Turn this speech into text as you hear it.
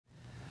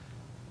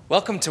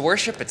Welcome to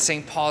worship at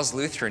St. Paul's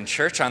Lutheran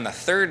Church on the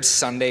third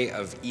Sunday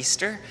of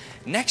Easter.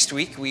 Next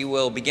week, we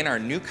will begin our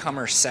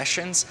newcomer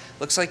sessions.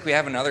 Looks like we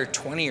have another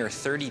 20 or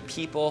 30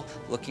 people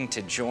looking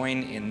to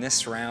join in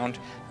this round,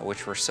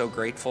 which we're so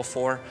grateful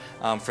for.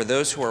 For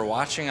those who are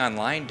watching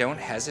online, don't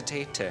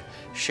hesitate to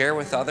share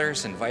with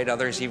others, invite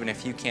others. Even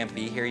if you can't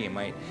be here, you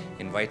might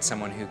invite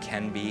someone who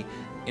can be.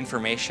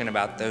 Information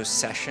about those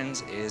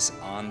sessions is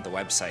on the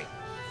website.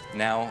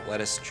 Now, let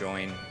us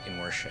join in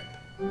worship.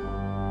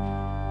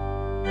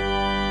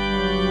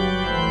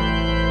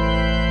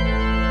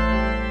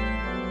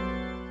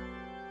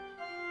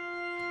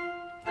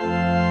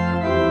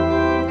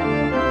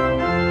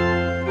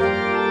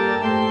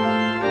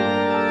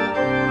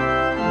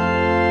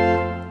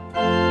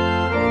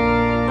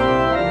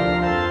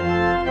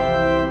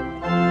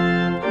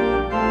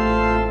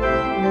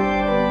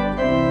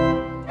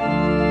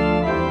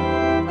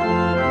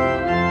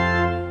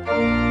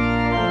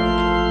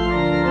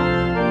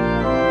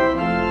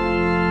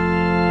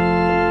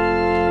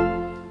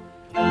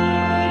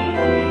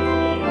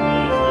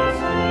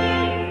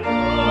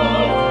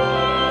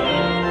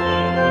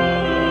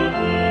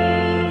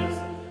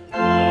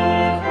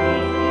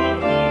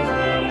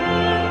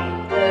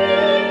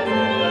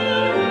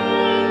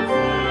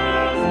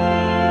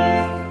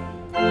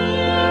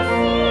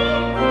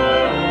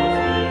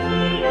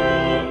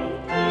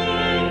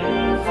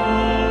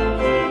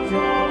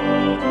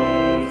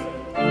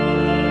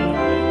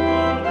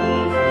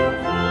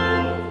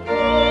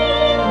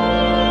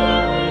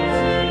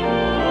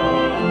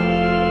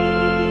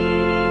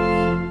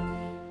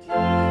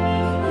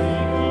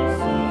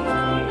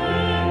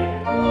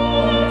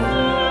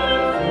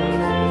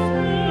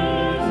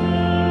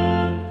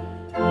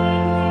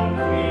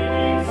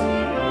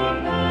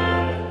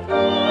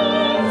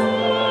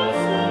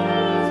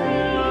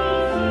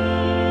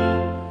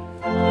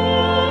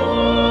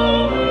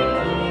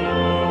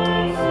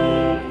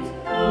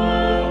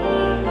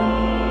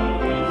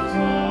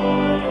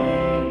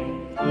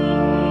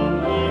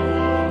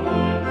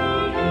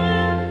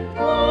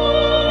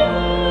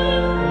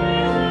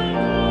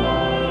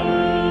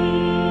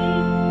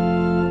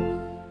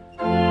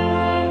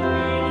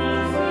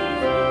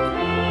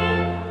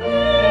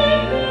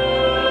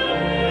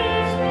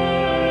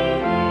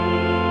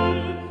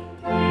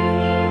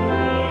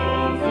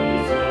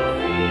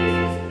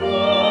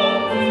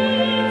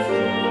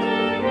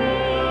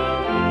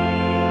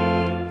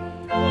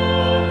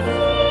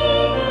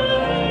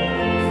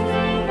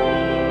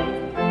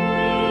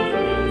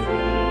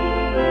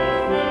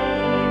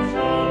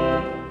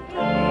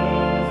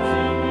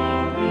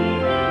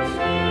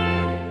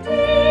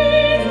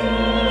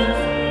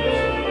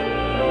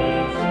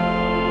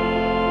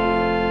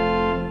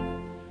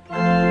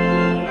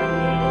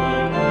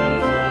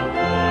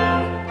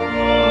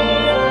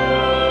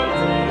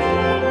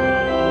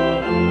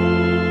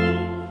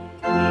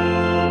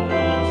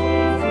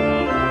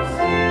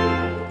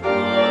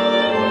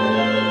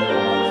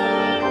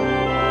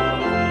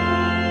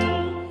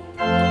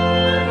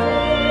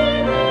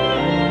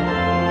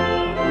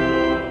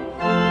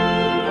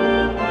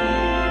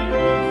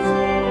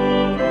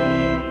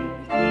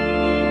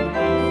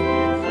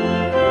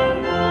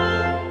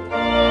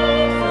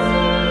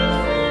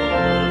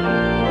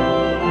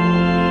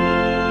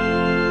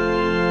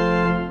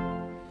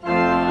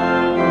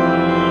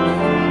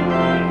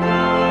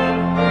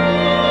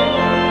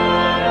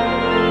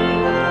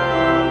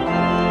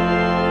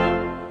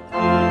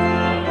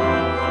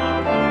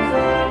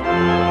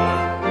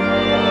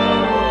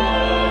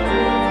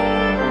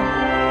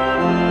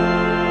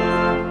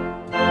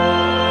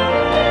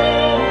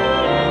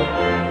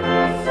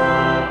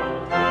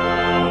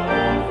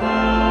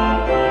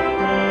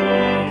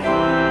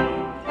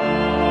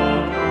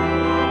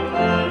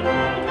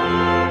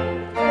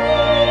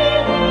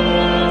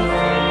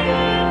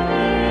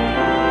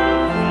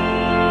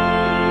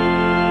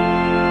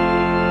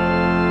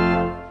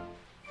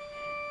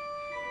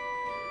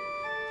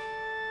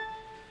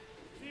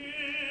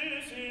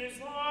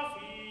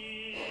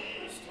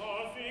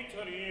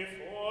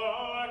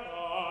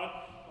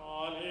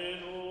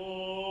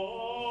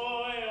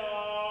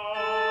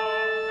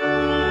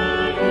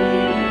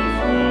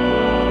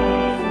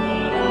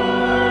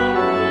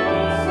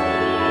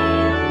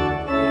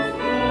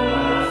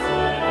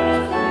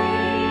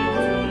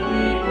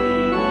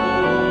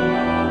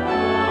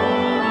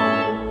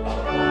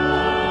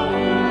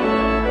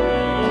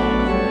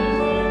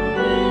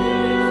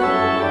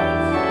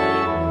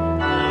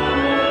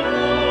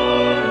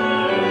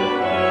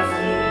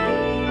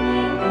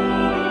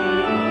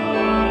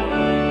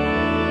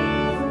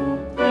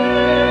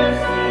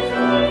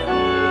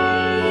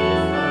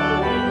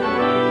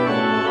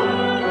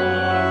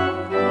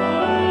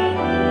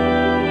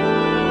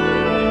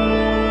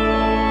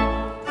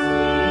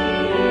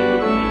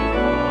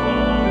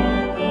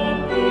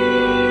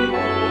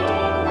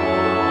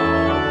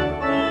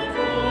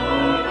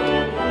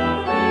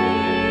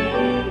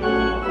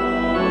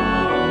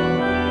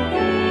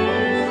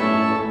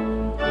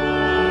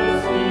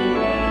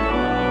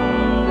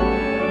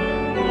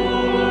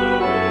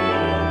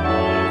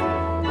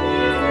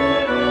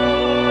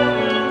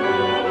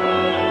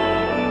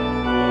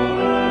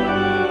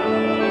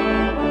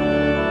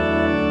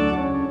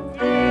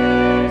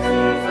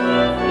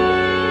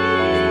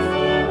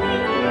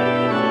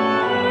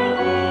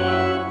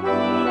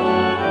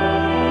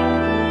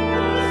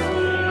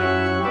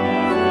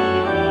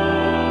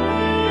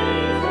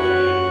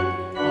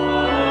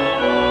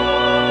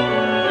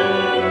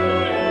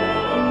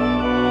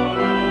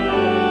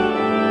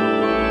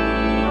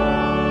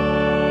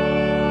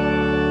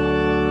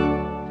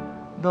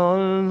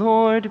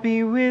 Lord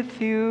be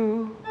with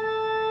you.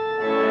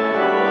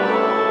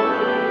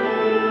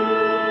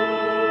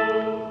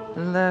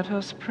 Let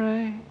us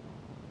pray.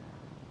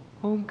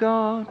 O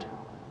God,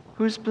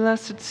 whose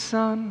blessed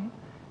Son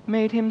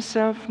made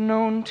himself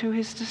known to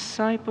his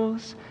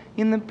disciples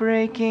in the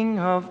breaking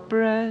of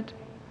bread,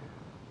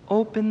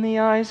 open the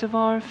eyes of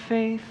our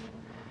faith,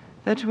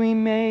 that we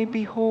may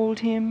behold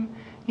him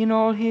in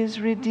all his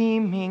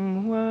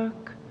redeeming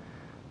work,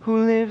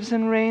 who lives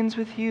and reigns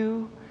with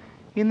you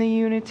in the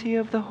unity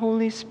of the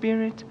Holy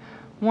Spirit,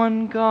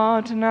 one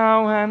God,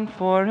 now and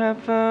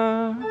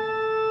forever.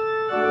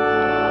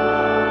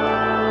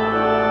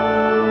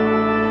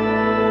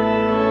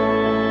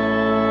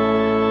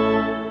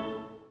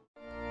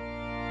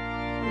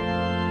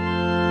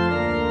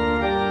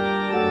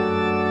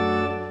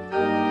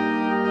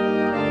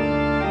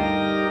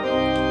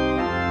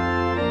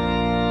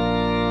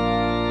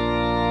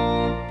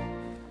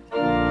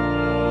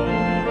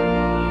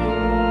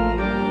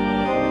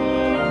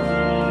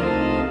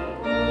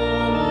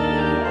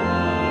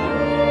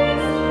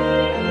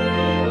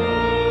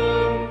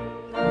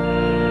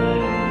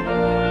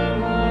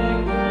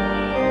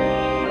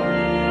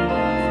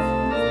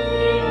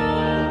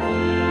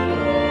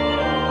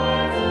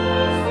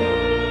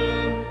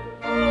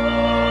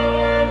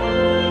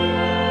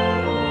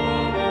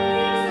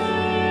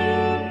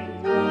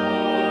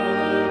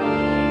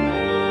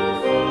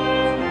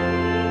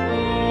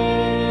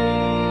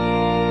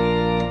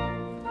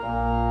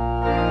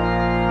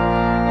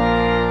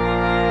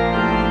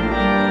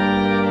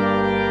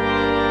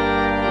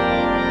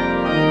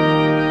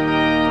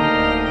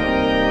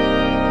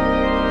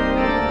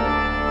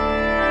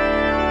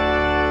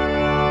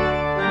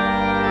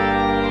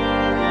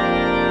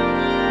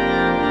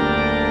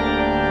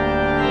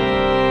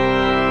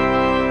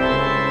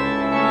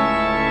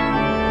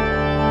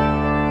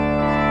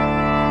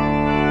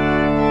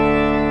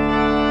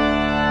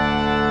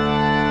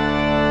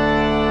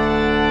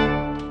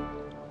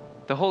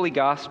 The Holy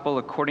Gospel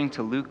according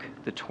to Luke,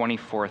 the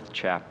 24th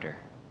chapter.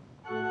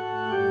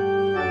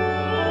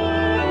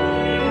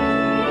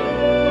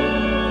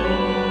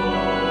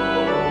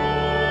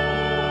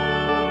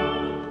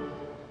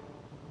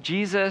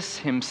 Jesus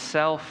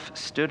himself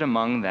stood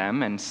among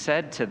them and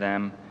said to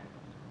them,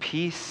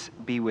 "Peace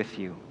be with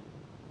you."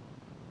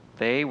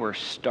 They were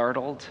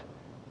startled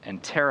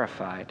and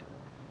terrified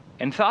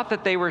and thought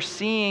that they were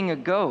seeing a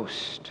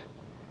ghost.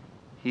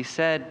 He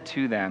said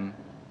to them,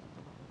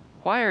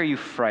 "Why are you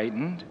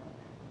frightened?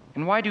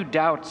 And why do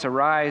doubts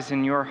arise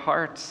in your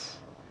hearts?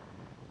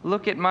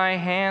 Look at my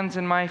hands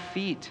and my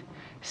feet.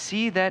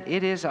 See that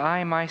it is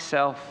I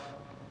myself.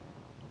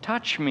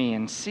 Touch me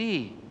and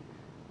see,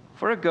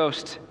 for a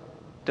ghost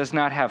does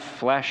not have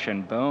flesh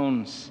and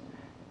bones,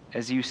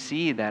 as you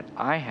see that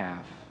I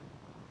have."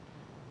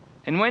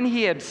 And when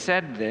he had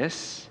said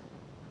this,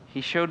 he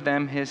showed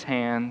them his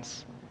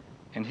hands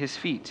and his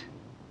feet.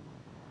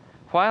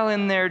 While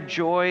in their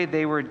joy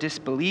they were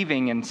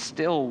disbelieving and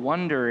still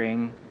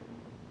wondering,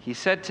 he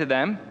said to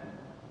them,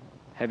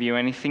 "Have you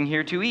anything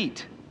here to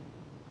eat?"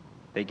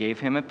 They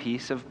gave him a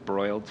piece of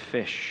broiled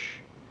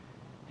fish,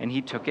 and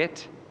he took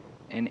it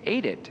and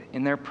ate it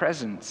in their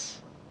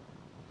presence.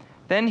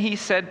 Then he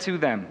said to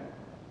them,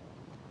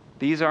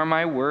 "These are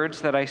my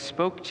words that I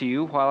spoke to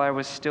you while I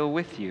was still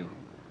with you,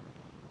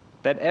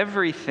 that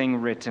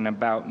everything written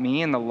about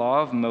me in the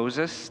law of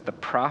Moses, the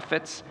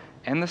prophets,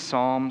 and the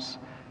Psalms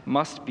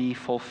must be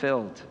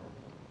fulfilled."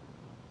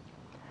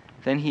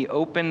 Then he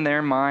opened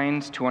their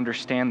minds to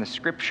understand the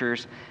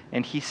Scriptures,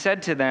 and he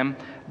said to them,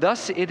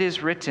 "Thus it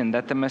is written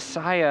that the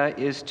Messiah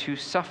is to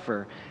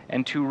suffer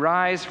and to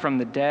rise from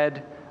the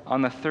dead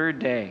on the third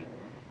day,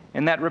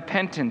 and that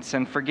repentance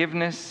and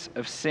forgiveness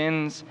of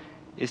sins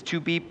is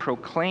to be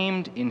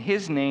proclaimed in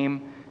his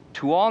name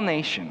to all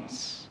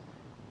nations,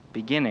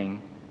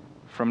 beginning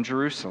from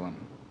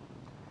Jerusalem.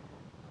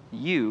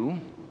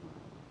 You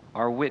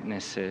are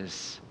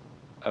witnesses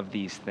of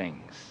these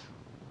things."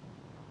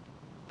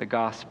 The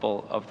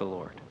Gospel of the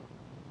Lord.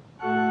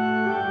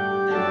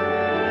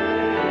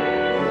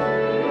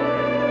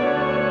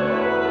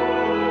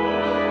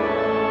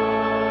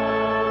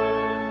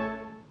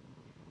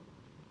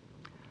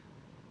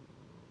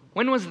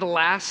 When was the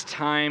last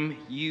time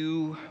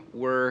you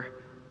were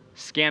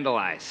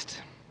scandalized?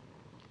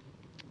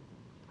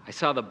 I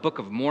saw the Book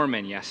of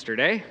Mormon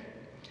yesterday.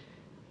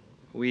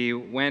 We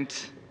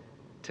went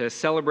to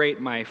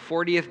celebrate my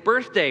 40th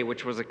birthday,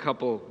 which was a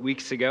couple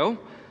weeks ago.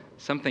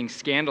 Something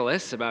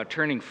scandalous about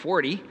turning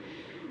 40.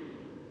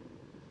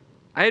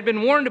 I had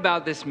been warned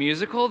about this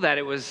musical, that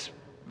it was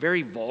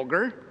very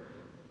vulgar,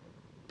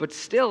 but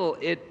still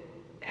it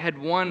had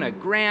won a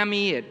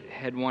Grammy, it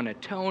had won a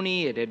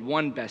Tony, it had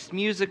won Best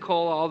Musical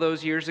all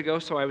those years ago,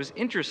 so I was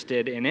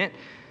interested in it,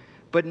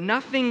 but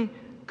nothing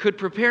could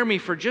prepare me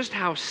for just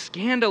how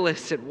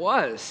scandalous it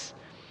was.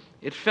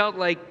 It felt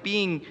like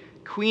being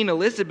Queen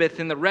Elizabeth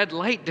in the red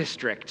light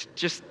district.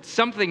 Just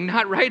something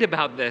not right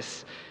about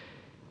this.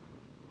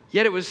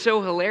 Yet it was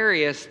so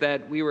hilarious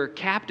that we were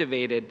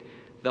captivated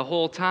the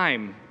whole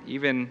time,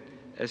 even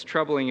as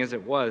troubling as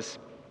it was.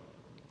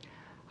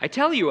 I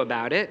tell you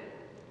about it,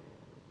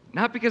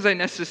 not because I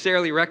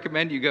necessarily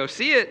recommend you go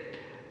see it,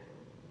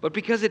 but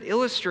because it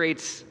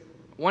illustrates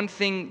one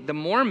thing the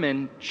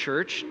Mormon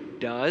church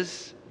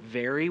does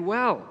very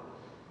well.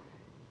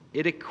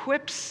 It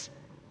equips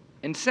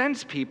and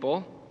sends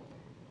people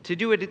to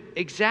do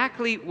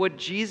exactly what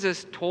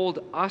Jesus told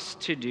us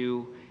to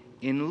do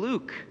in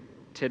Luke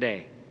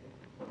today,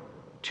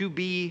 to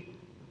be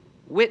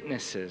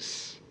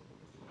witnesses,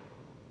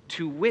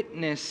 to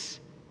witness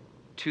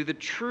to the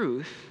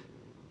truth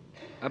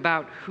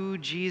about who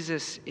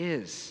Jesus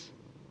is.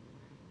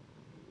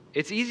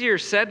 It's easier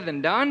said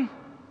than done,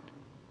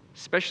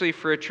 especially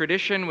for a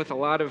tradition with a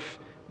lot of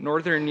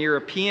Northern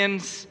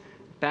Europeans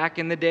back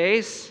in the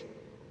days.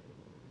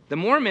 The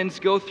Mormons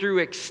go through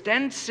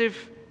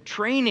extensive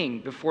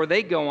training before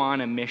they go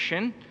on a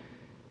mission,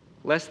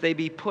 lest they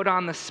be put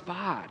on the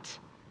spot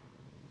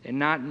and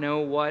not know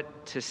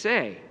what to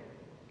say.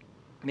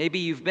 Maybe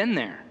you've been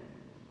there.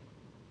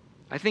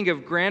 I think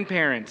of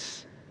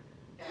grandparents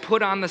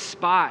put on the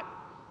spot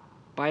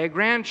by a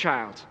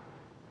grandchild.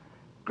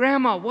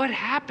 Grandma, what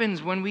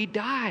happens when we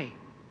die?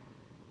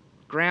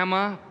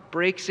 Grandma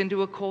breaks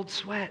into a cold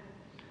sweat.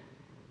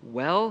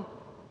 Well,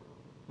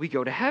 we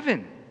go to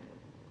heaven.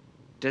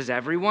 Does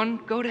everyone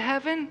go to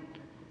heaven?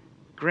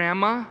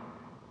 Grandma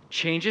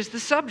changes the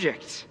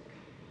subject.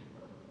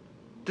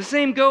 The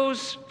same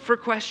goes for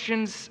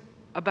questions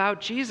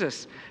about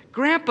Jesus.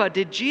 Grandpa,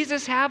 did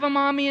Jesus have a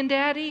mommy and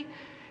daddy?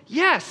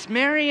 Yes,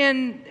 Mary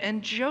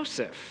and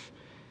Joseph.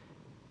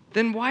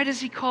 Then why does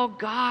he call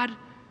God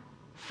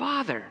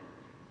Father?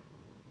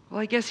 Well,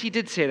 I guess he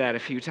did say that a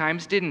few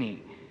times, didn't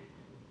he?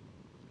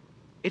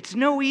 It's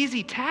no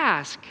easy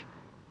task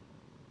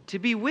to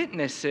be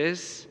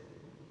witnesses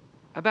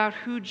about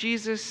who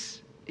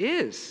Jesus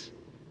is,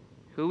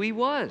 who he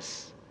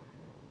was.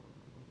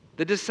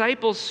 The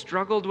disciples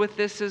struggled with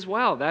this as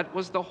well. That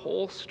was the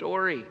whole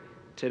story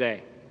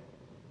today.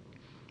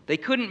 They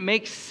couldn't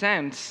make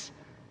sense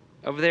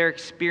of their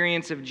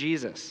experience of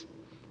Jesus.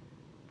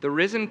 The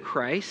risen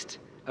Christ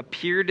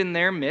appeared in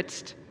their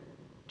midst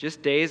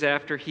just days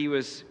after he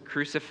was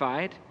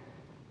crucified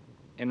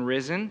and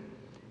risen,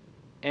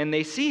 and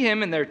they see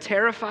him and they're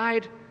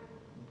terrified,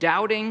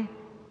 doubting,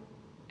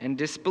 and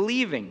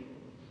disbelieving.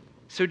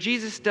 So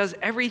Jesus does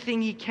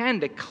everything he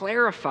can to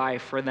clarify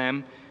for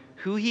them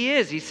who he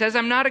is. He says,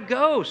 I'm not a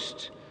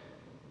ghost.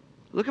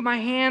 Look at my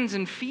hands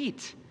and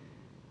feet.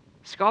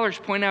 Scholars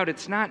point out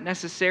it's not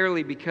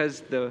necessarily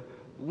because the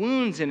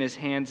wounds in his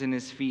hands and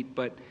his feet,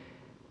 but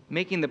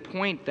making the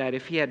point that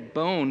if he had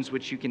bones,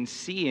 which you can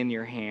see in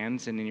your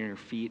hands and in your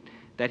feet,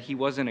 that he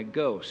wasn't a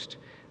ghost.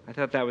 I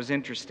thought that was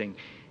interesting.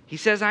 He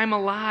says, I'm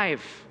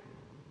alive.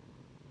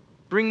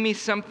 Bring me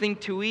something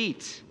to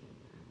eat.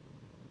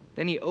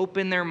 Then he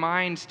opened their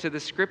minds to the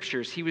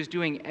scriptures. He was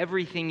doing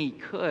everything he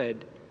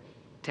could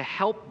to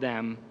help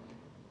them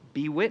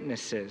be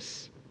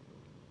witnesses.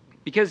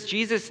 Because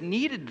Jesus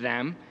needed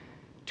them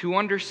to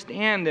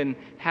understand and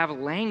have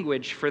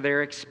language for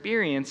their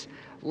experience,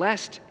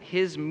 lest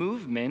his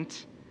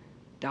movement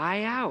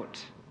die out.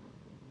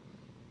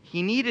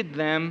 He needed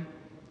them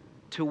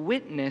to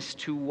witness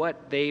to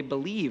what they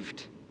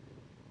believed.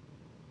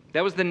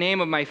 That was the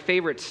name of my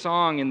favorite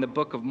song in the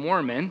Book of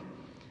Mormon,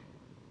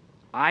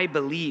 I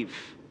Believe.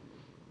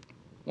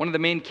 One of the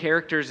main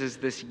characters is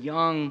this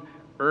young,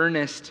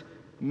 earnest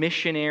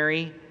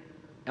missionary,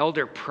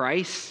 Elder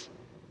Price.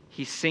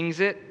 He sings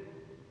it.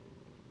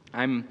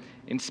 I'm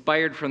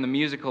inspired from the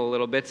musical a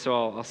little bit,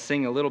 so I'll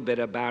sing a little bit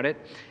about it.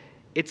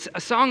 It's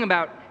a song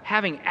about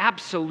having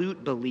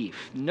absolute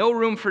belief, no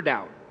room for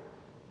doubt.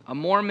 A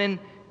Mormon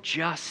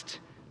just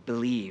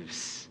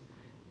believes.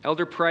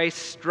 Elder Price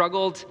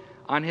struggled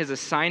on his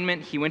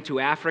assignment. He went to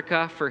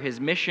Africa for his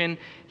mission.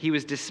 He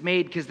was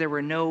dismayed because there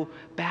were no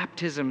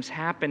baptisms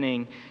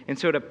happening. And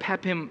so to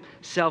pep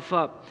himself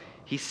up,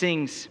 he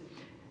sings,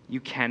 you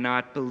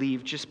cannot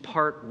believe just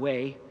part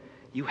way.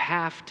 You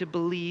have to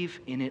believe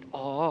in it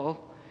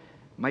all.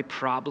 My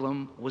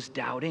problem was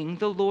doubting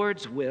the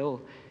Lord's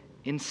will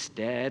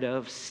instead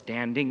of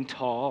standing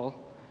tall.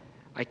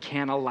 I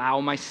can't allow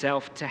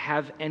myself to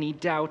have any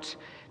doubt.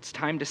 It's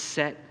time to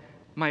set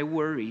my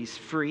worries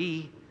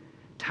free.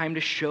 Time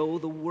to show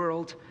the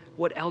world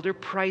what Elder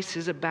Price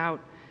is about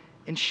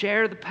and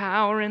share the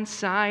power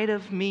inside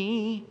of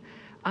me.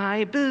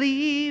 I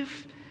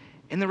believe.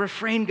 And the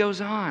refrain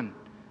goes on.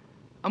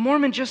 A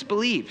Mormon just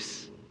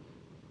believes.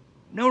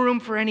 No room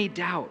for any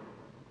doubt.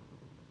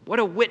 What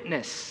a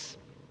witness.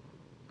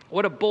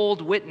 What a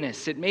bold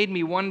witness. It made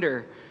me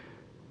wonder,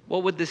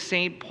 what would the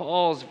St.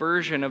 Paul's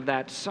version of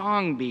that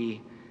song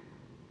be?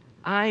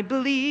 I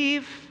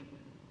believe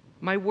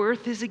my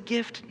worth is a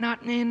gift,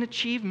 not an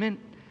achievement.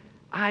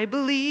 I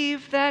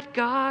believe that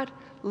God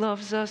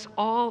loves us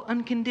all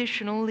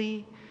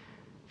unconditionally.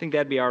 I think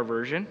that'd be our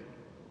version.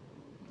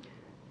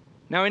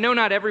 Now, I know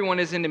not everyone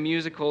is into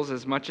musicals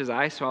as much as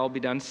I, so I'll be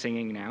done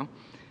singing now.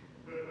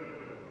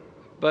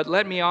 But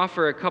let me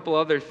offer a couple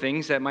other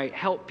things that might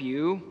help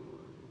you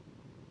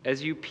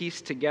as you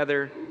piece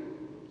together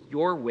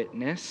your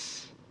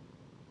witness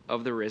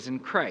of the risen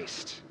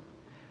Christ.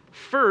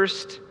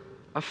 First,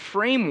 a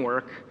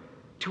framework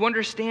to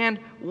understand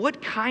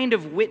what kind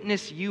of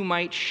witness you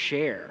might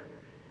share.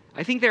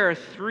 I think there are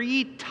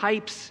 3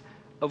 types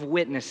of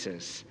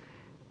witnesses: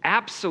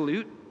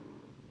 absolute,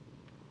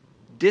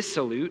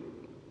 dissolute,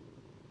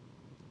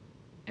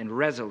 and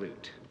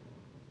resolute.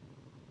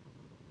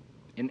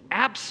 An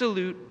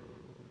absolute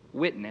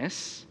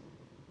witness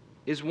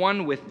is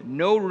one with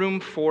no room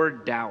for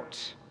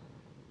doubt.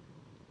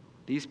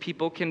 These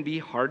people can be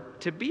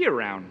hard to be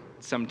around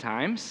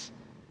sometimes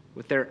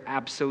with their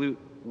absolute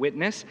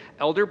witness.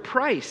 Elder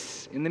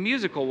Price in the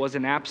musical was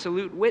an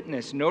absolute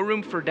witness. No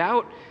room for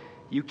doubt.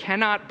 You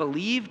cannot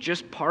believe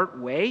just part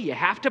way. You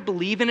have to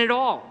believe in it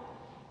all.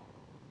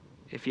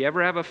 If you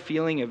ever have a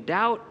feeling of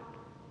doubt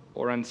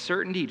or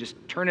uncertainty, just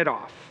turn it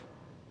off,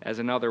 as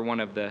another one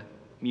of the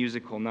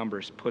musical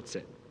numbers puts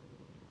it.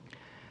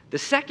 The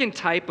second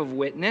type of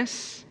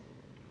witness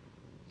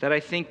that I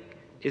think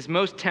is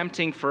most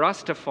tempting for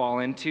us to fall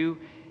into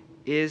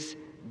is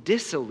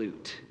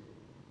dissolute.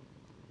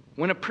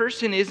 When a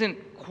person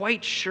isn't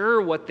quite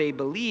sure what they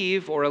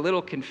believe or a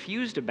little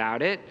confused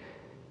about it,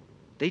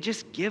 they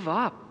just give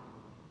up.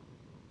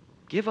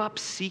 Give up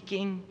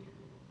seeking,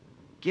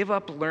 give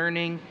up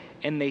learning,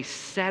 and they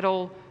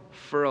settle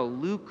for a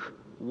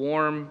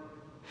lukewarm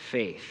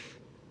faith.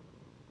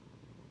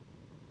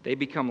 They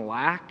become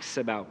lax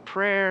about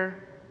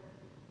prayer,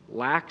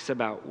 lax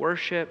about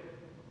worship,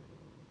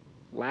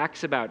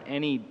 lax about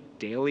any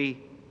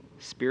daily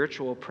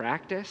spiritual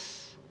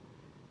practice.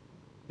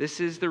 This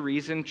is the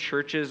reason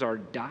churches are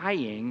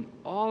dying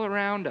all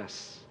around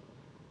us.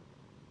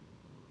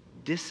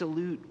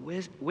 Dissolute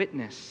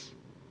witness.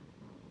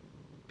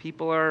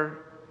 People are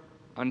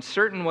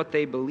uncertain what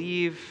they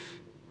believe,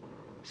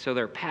 so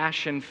their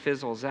passion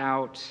fizzles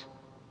out.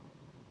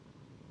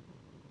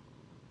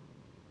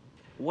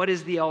 What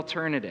is the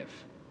alternative?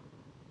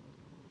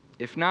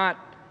 If not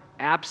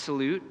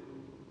absolute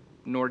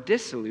nor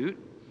dissolute,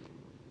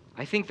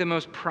 I think the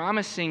most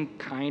promising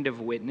kind of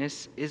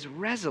witness is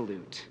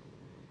resolute.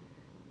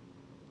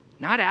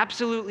 Not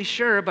absolutely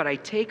sure, but I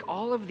take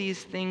all of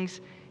these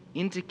things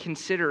into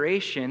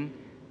consideration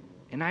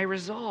and I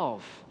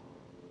resolve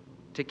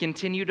to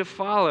continue to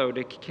follow,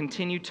 to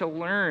continue to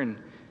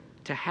learn,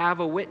 to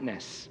have a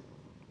witness.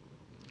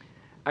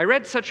 I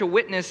read such a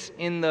witness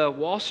in the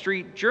Wall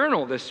Street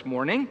Journal this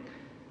morning.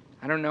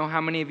 I don't know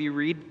how many of you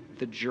read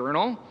the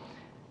Journal.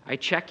 I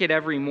check it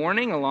every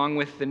morning along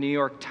with the New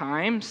York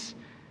Times.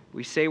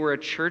 We say we're a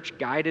church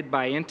guided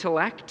by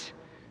intellect,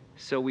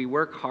 so we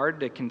work hard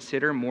to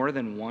consider more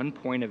than one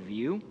point of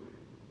view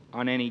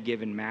on any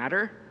given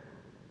matter.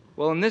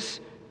 Well, in this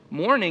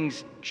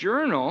morning's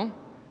Journal,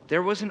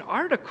 there was an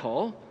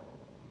article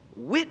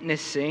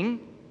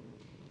witnessing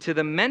to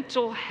the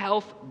mental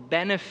health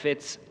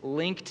benefits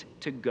linked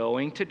to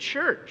going to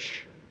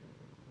church.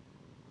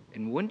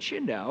 And wouldn't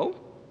you know,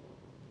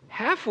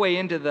 halfway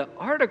into the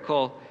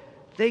article,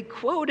 they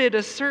quoted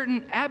a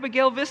certain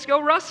Abigail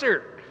Visco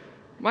Rusert,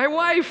 my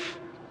wife.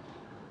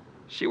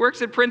 She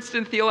works at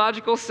Princeton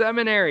Theological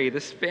Seminary,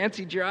 this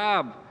fancy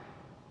job.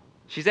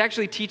 She's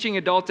actually teaching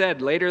adult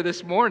ed later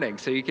this morning,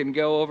 so you can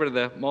go over to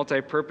the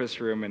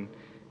multi-purpose room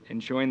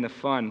and join the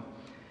fun.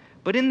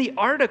 But in the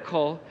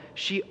article,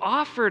 she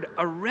offered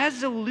a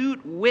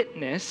resolute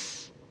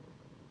witness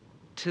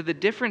to the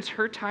difference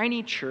her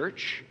tiny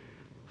church,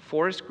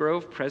 Forest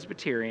Grove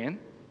Presbyterian,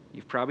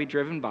 you've probably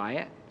driven by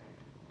it,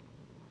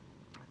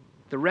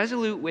 the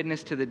resolute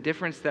witness to the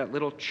difference that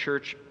little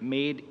church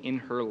made in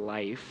her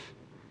life,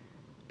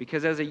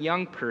 because as a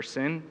young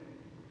person,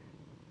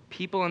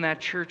 people in that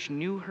church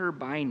knew her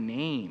by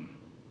name.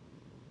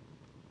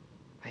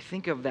 I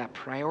think of that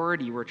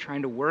priority we're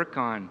trying to work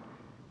on,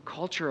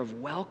 culture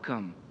of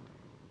welcome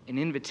and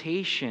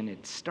invitation.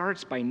 It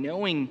starts by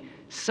knowing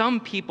some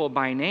people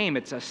by name.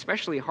 It's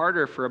especially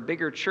harder for a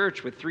bigger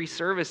church with 3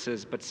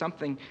 services, but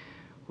something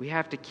we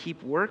have to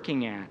keep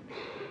working at.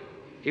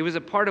 It was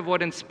a part of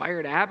what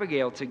inspired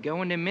Abigail to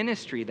go into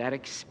ministry, that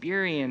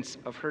experience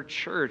of her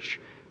church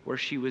where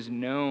she was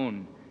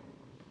known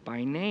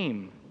by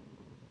name.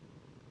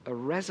 A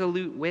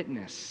resolute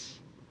witness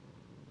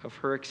of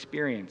her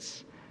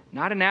experience.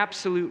 Not an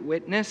absolute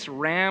witness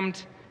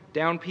rammed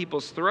down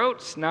people's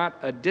throats, not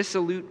a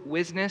dissolute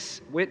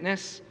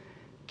witness,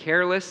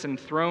 careless and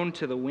thrown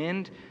to the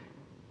wind,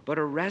 but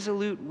a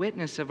resolute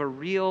witness of a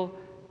real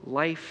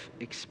life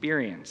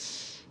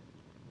experience.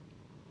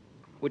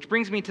 Which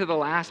brings me to the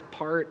last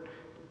part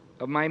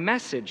of my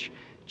message.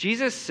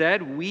 Jesus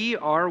said we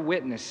are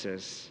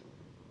witnesses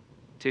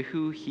to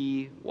who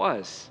he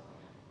was.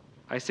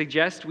 I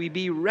suggest we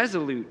be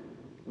resolute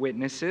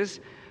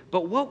witnesses,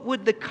 but what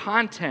would the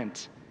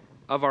content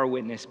of our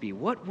witness be?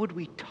 What would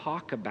we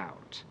talk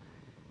about?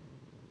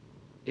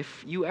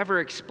 If you ever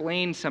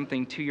explain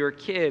something to your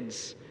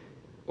kids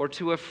or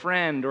to a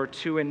friend or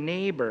to a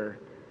neighbor,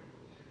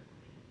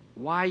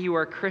 why you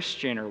are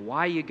Christian or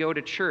why you go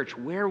to church,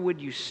 where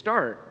would you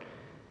start?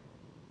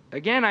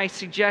 Again, I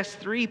suggest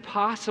 3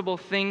 possible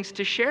things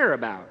to share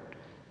about.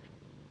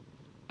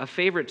 A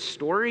favorite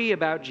story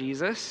about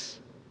Jesus,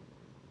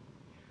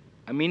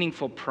 a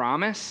meaningful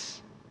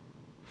promise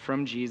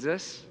from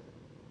Jesus,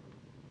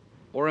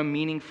 or a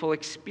meaningful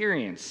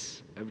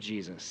experience of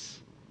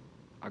Jesus?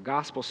 A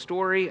gospel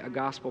story, a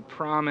gospel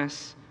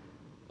promise,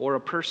 or a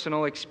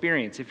personal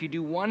experience? If you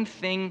do one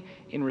thing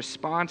in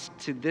response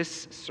to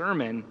this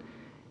sermon,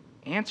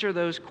 answer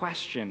those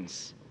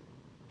questions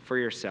for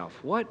yourself.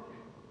 What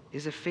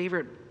is a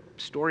favorite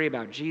story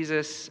about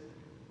Jesus,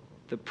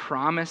 the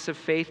promise of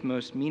faith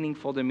most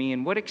meaningful to me,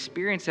 and what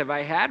experience have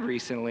I had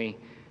recently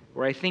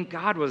where I think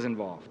God was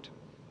involved?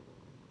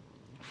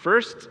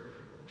 First,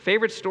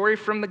 favorite story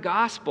from the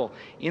gospel.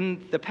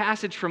 In the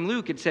passage from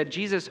Luke, it said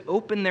Jesus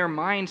opened their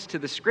minds to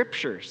the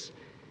scriptures.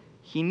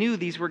 He knew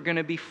these were going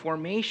to be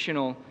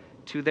formational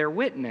to their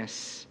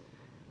witness.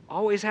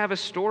 Always have a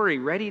story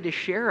ready to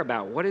share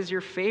about. What is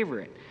your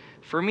favorite?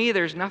 For me,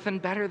 there's nothing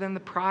better than the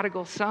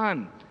prodigal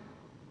son.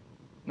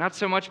 Not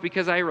so much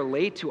because I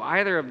relate to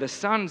either of the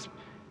sons,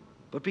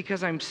 but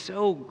because I'm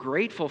so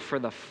grateful for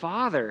the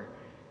father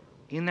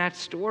in that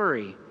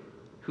story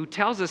who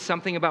tells us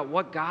something about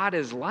what God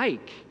is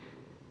like.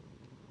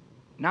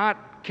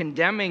 Not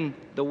condemning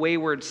the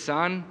wayward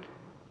son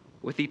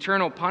with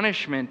eternal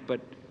punishment,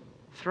 but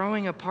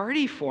throwing a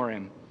party for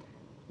him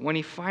when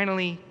he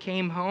finally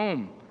came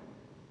home.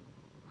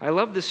 I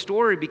love the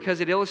story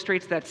because it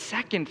illustrates that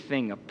second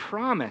thing, a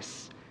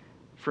promise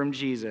from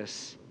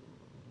Jesus.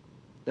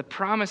 The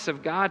promise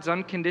of God's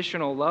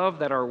unconditional love,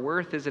 that our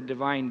worth is a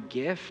divine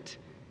gift,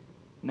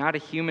 not a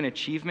human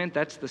achievement.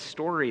 That's the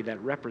story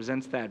that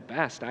represents that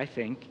best, I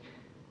think.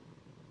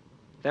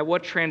 That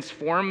what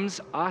transforms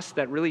us,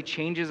 that really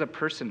changes a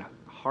person's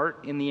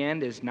heart in the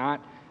end, is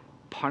not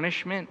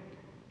punishment,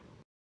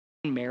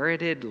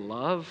 unmerited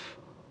love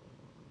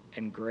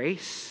and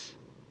grace.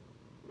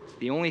 It's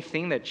the only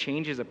thing that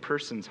changes a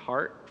person's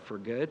heart for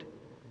good.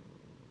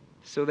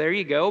 So there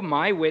you go.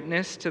 My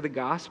witness to the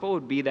gospel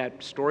would be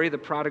that story of the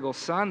prodigal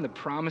son, the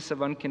promise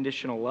of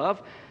unconditional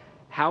love.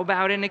 How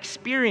about an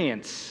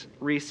experience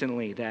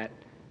recently that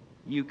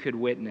you could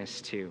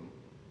witness to?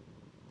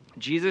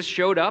 Jesus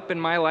showed up in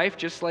my life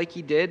just like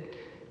he did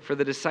for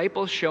the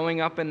disciples showing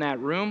up in that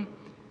room.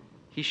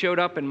 He showed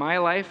up in my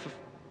life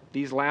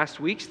these last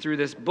weeks through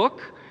this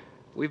book.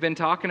 We've been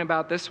talking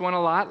about this one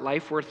a lot,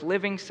 Life Worth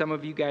Living. Some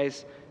of you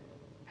guys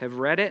have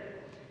read it.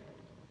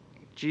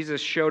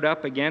 Jesus showed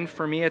up again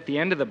for me at the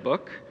end of the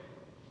book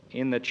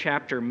in the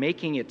chapter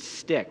Making It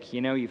Stick.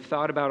 You know, you've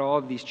thought about all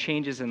of these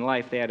changes in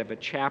life. They had a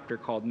chapter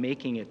called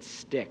Making It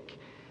Stick.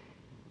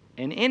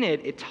 And in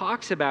it, it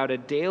talks about a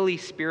daily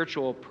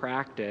spiritual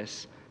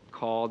practice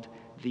called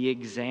the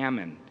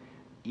Examen.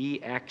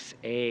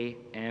 E-X-A-M-E-N.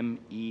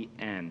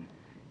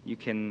 You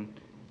can,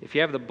 if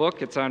you have the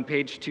book, it's on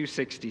page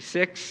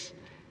 266,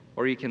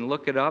 or you can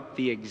look it up,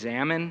 the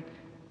Examen,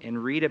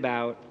 and read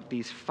about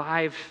these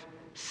 5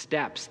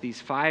 steps, these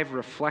 5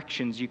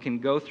 reflections you can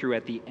go through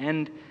at the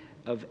end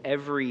of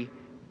every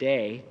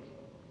day.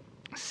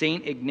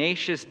 St.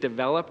 Ignatius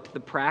developed the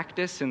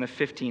practice in the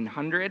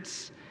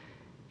 1500s,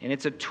 and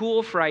it's a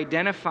tool for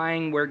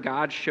identifying where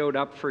God showed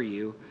up for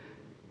you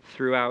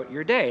throughout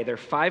your day. There are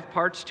 5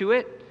 parts to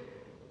it.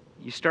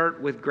 You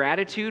start with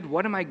gratitude.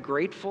 What am I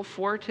grateful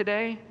for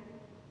today?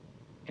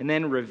 And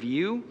then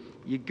review.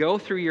 You go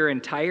through your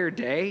entire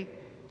day,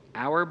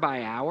 hour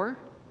by hour.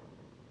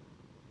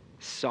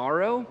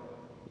 Sorrow.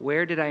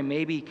 Where did I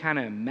maybe kind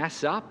of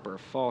mess up or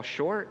fall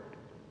short?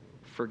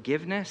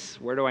 Forgiveness.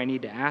 Where do I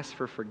need to ask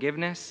for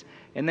forgiveness?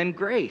 And then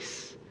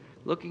grace.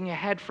 Looking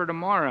ahead for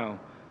tomorrow.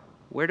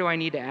 Where do I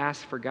need to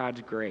ask for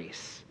God's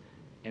grace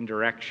and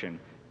direction?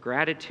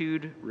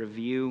 Gratitude,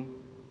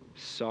 review,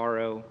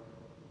 sorrow,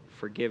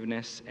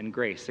 forgiveness, and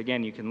grace.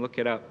 Again, you can look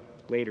it up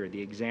later,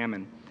 the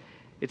Examen.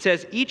 It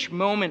says, each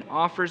moment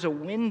offers a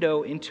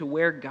window into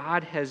where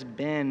God has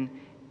been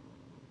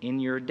in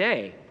your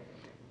day.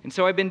 And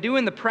so I've been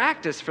doing the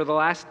practice for the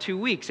last 2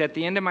 weeks. At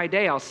the end of my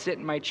day, I'll sit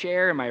in my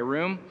chair in my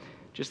room,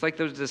 just like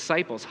those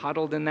disciples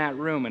huddled in that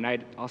room, and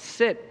I'll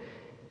sit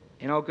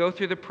and I'll go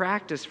through the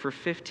practice for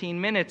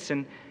 15 minutes.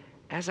 And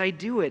as I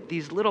do it,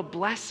 these little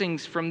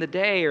blessings from the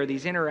day or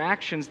these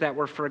interactions that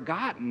were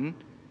forgotten,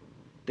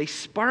 they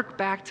spark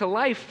back to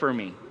life for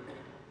me.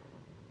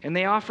 And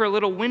they offer a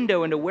little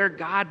window into where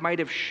God might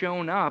have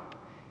shown up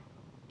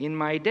in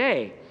my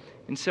day.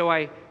 And so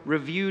I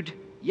reviewed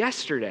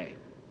yesterday.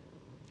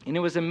 And it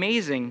was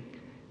amazing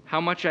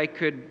how much I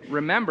could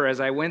remember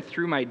as I went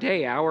through my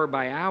day hour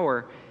by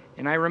hour.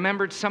 And I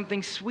remembered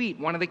something sweet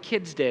one of the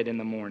kids did in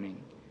the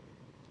morning.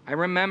 I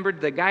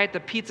remembered the guy at the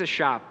pizza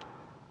shop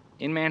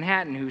in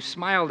Manhattan who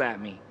smiled at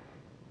me.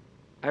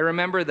 I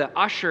remember the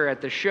usher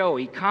at the show.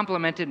 He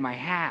complimented my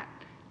hat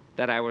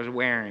that I was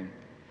wearing.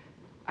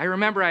 I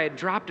remember I had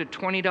dropped a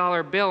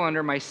 $20 bill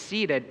under my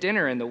seat at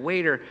dinner, and the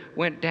waiter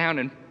went down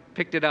and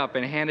picked it up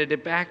and handed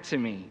it back to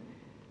me.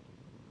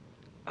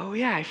 Oh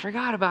yeah, I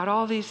forgot about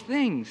all these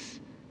things.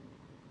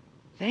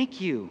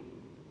 Thank you,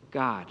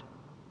 God,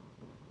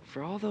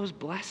 for all those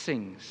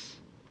blessings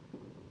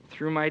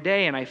through my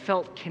day. And I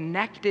felt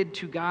connected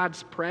to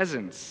God's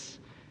presence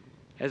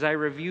as I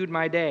reviewed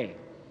my day.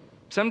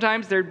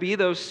 Sometimes there'd be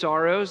those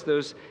sorrows,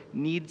 those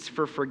needs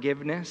for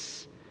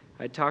forgiveness.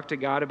 I'd talk to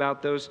God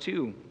about those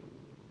too.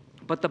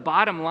 But the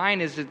bottom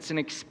line is it's an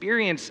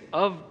experience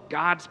of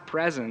God's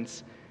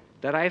presence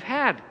that I've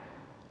had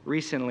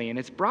recently, and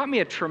it's brought me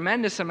a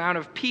tremendous amount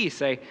of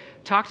peace. I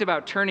talked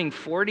about turning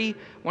 40.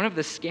 One of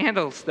the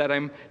scandals that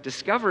I'm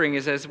discovering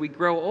is as we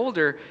grow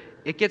older,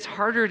 it gets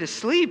harder to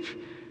sleep.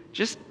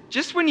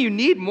 Just when you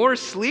need more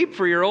sleep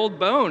for your old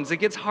bones, it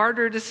gets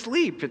harder to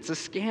sleep. It's a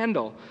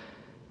scandal.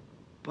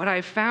 But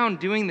I found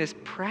doing this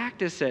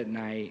practice at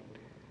night,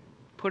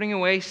 putting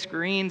away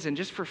screens, and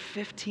just for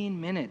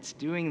 15 minutes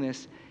doing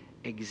this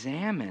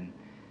examine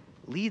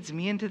leads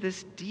me into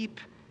this deep,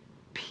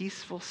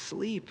 peaceful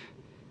sleep.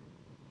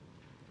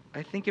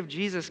 I think of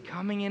Jesus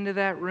coming into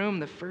that room.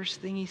 The first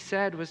thing he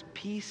said was,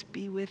 "Peace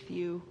be with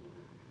you."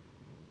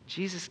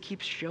 Jesus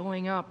keeps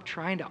showing up,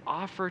 trying to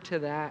offer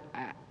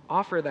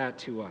that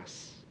to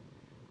us.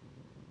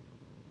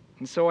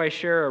 And so I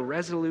share a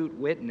resolute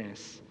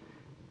witness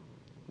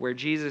where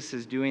Jesus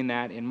is doing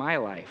that in my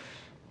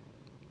life.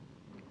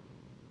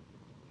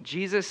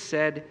 Jesus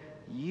said,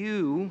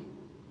 "You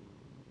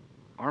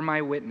are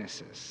my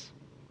witnesses."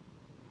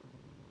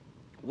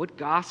 What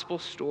gospel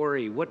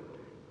story, what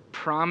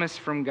promise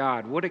from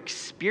God, what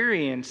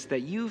experience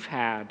that you've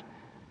had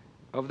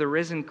of the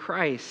risen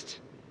Christ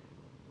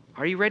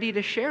are you ready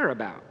to share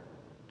about?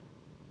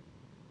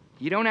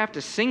 You don't have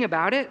to sing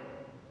about it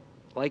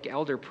like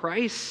Elder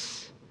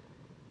Price,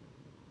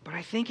 but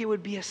I think it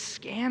would be a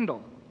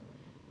scandal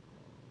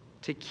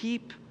to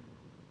keep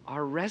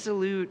our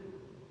resolute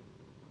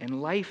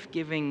and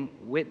life-giving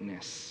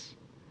witness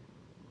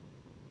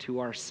to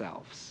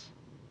ourselves.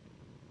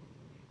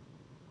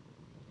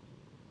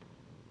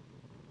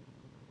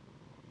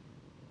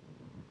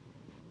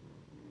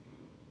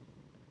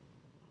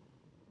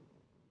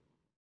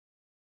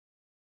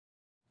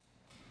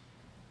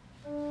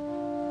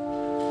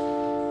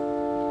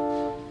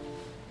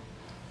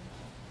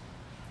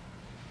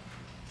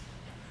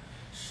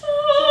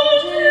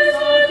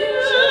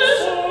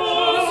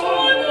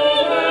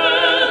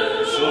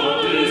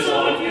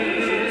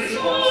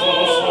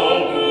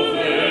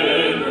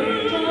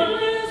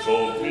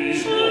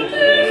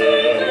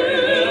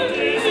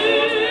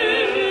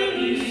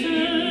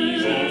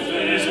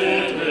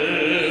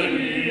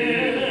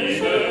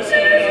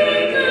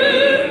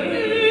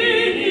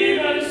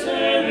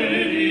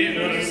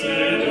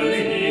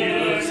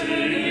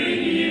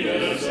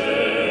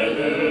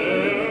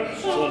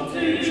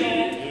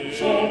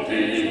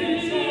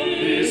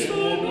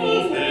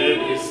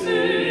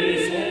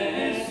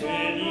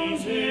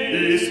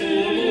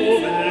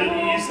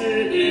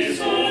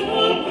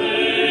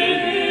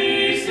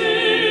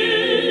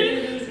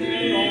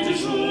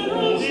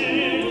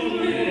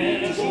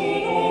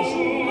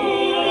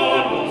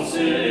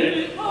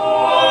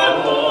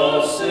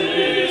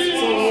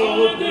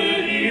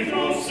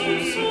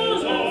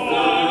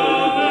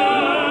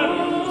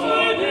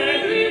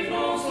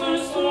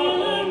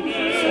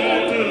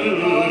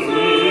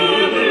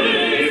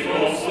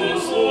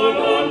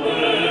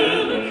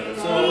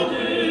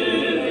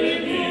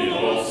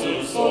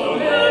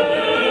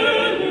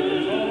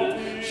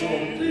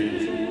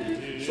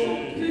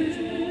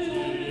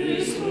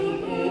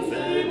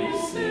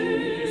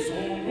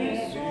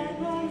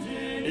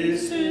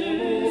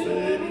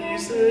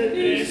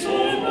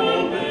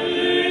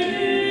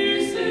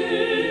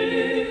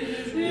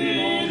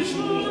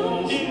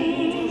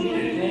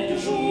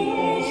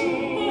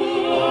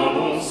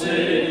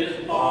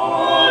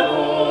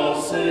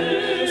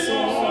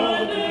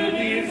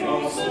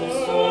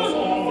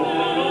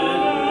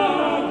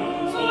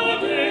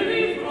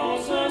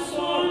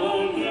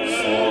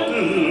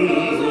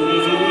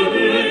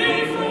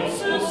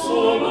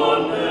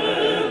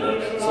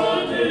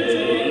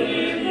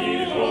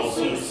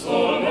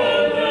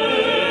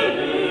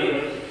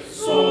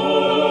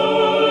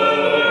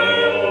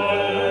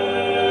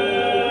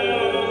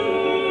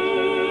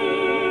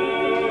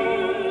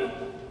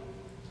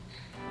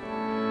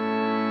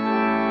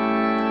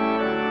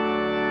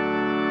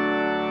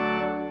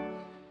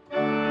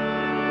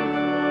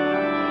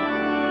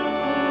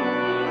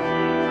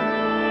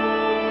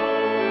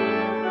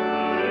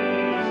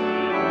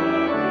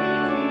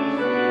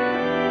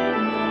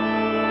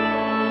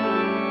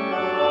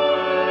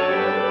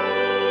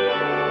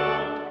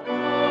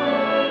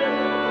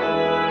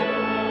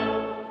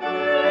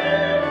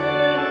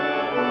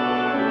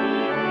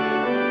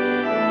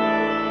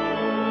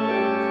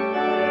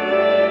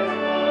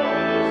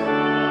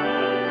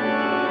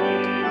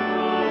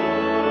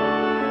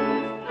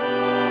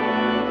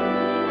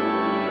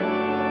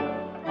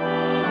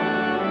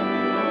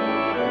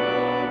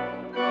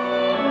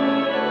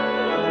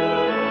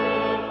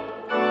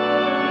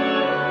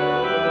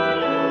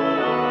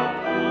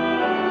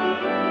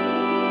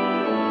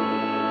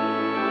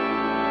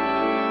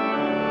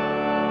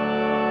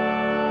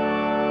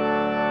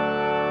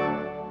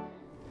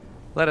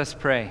 Let us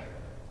pray.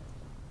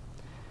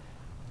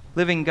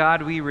 Living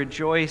God, we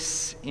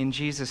rejoice in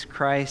Jesus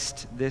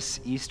Christ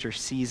this Easter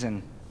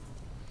season.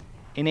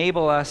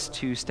 Enable us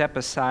to step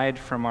aside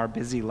from our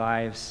busy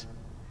lives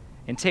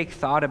and take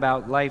thought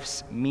about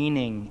life's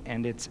meaning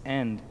and its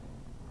end.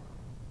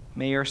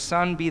 May your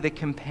Son be the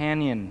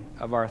companion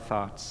of our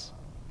thoughts,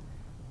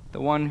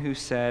 the one who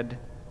said,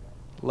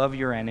 "Love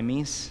your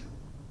enemies,"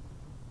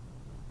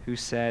 who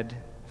said,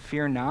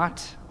 "Fear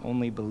not,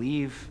 only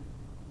believe,"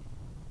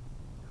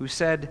 who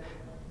said,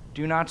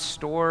 "Do not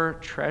store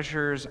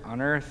treasures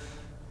on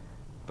earth,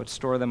 but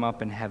store them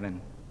up in heaven."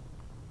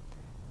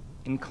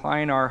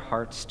 Incline our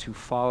hearts to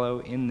follow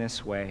in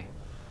this way.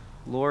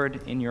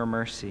 Lord, in your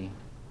mercy,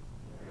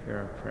 hear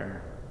our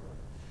prayer.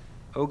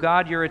 O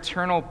God, your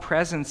eternal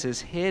presence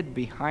is hid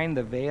behind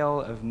the veil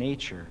of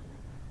nature.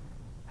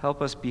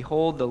 Help us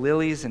behold the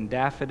lilies and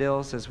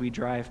daffodils as we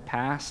drive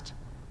past,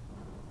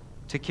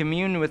 to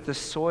commune with the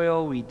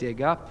soil we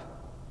dig up,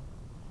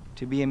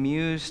 to be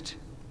amused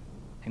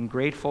and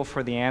grateful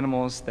for the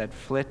animals that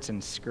flit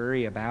and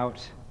scurry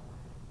about.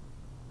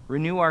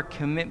 Renew our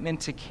commitment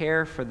to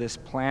care for this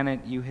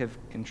planet you have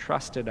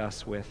entrusted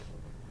us with,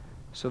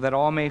 so that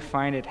all may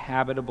find it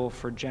habitable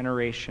for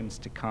generations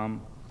to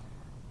come.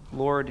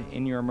 Lord,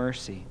 in your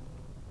mercy,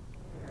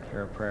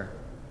 hear our prayer.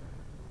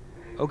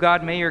 O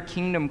God, may your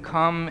kingdom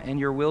come and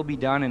your will be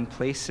done in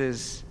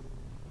places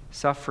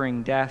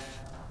suffering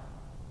death,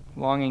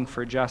 longing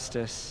for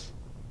justice,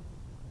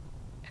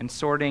 and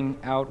sorting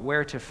out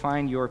where to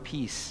find your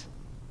peace.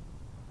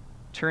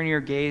 Turn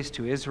your gaze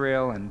to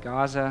Israel and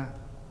Gaza,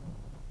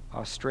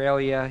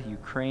 Australia,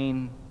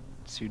 Ukraine,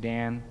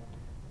 Sudan,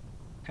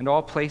 and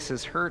all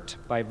places hurt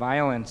by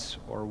violence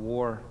or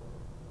war.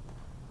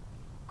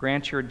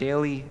 Grant your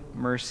daily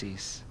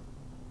mercies.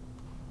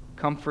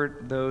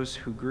 Comfort those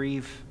who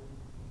grieve.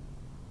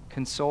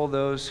 Console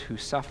those who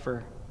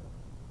suffer.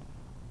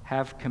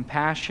 Have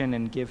compassion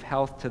and give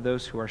health to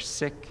those who are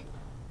sick.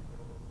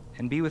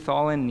 And be with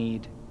all in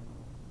need,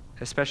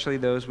 especially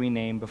those we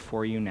name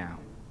before you now.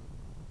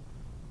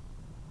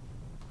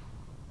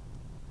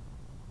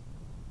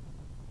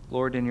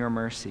 Lord, in your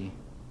mercy,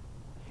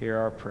 hear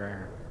our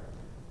prayer.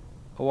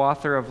 O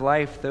author of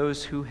life,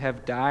 those who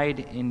have died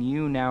in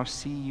you now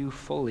see you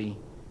fully.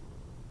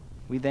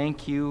 We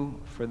thank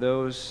you for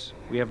those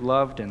we have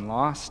loved and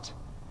lost,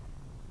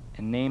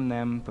 and name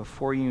them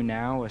before you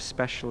now,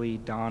 especially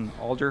Don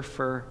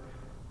Alderfer,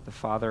 the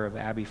father of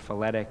Abby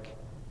Feletic,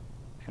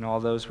 and all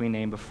those we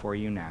name before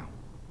you now.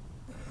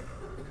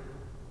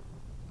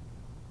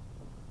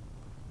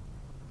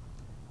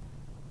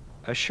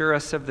 Assure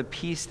us of the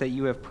peace that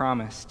you have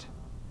promised,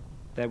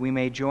 that we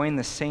may join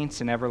the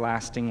saints in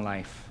everlasting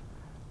life.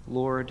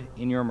 Lord,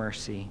 in your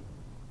mercy,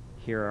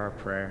 hear our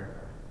prayer.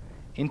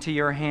 Into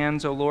your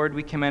hands, O Lord,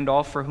 we commend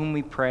all for whom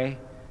we pray,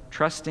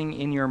 trusting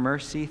in your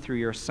mercy through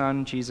your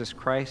Son, Jesus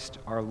Christ,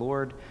 our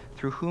Lord,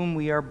 through whom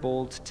we are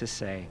bold to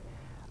say,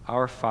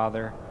 Our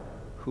Father,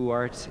 who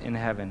art in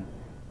heaven,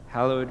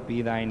 hallowed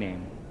be thy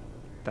name.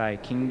 Thy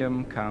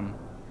kingdom come,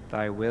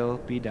 thy will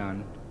be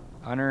done,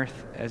 on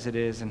earth as it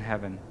is in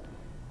heaven.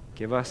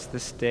 Give us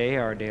this day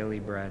our daily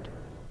bread,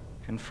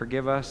 and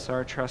forgive us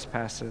our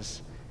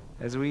trespasses,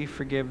 as we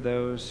forgive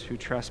those who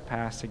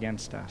trespass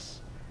against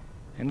us.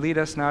 And lead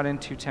us not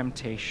into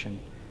temptation,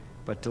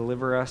 but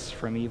deliver us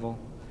from evil.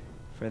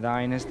 For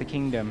thine is the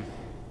kingdom,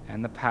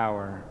 and the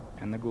power,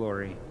 and the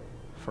glory,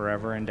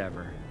 forever and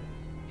ever.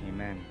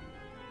 Amen.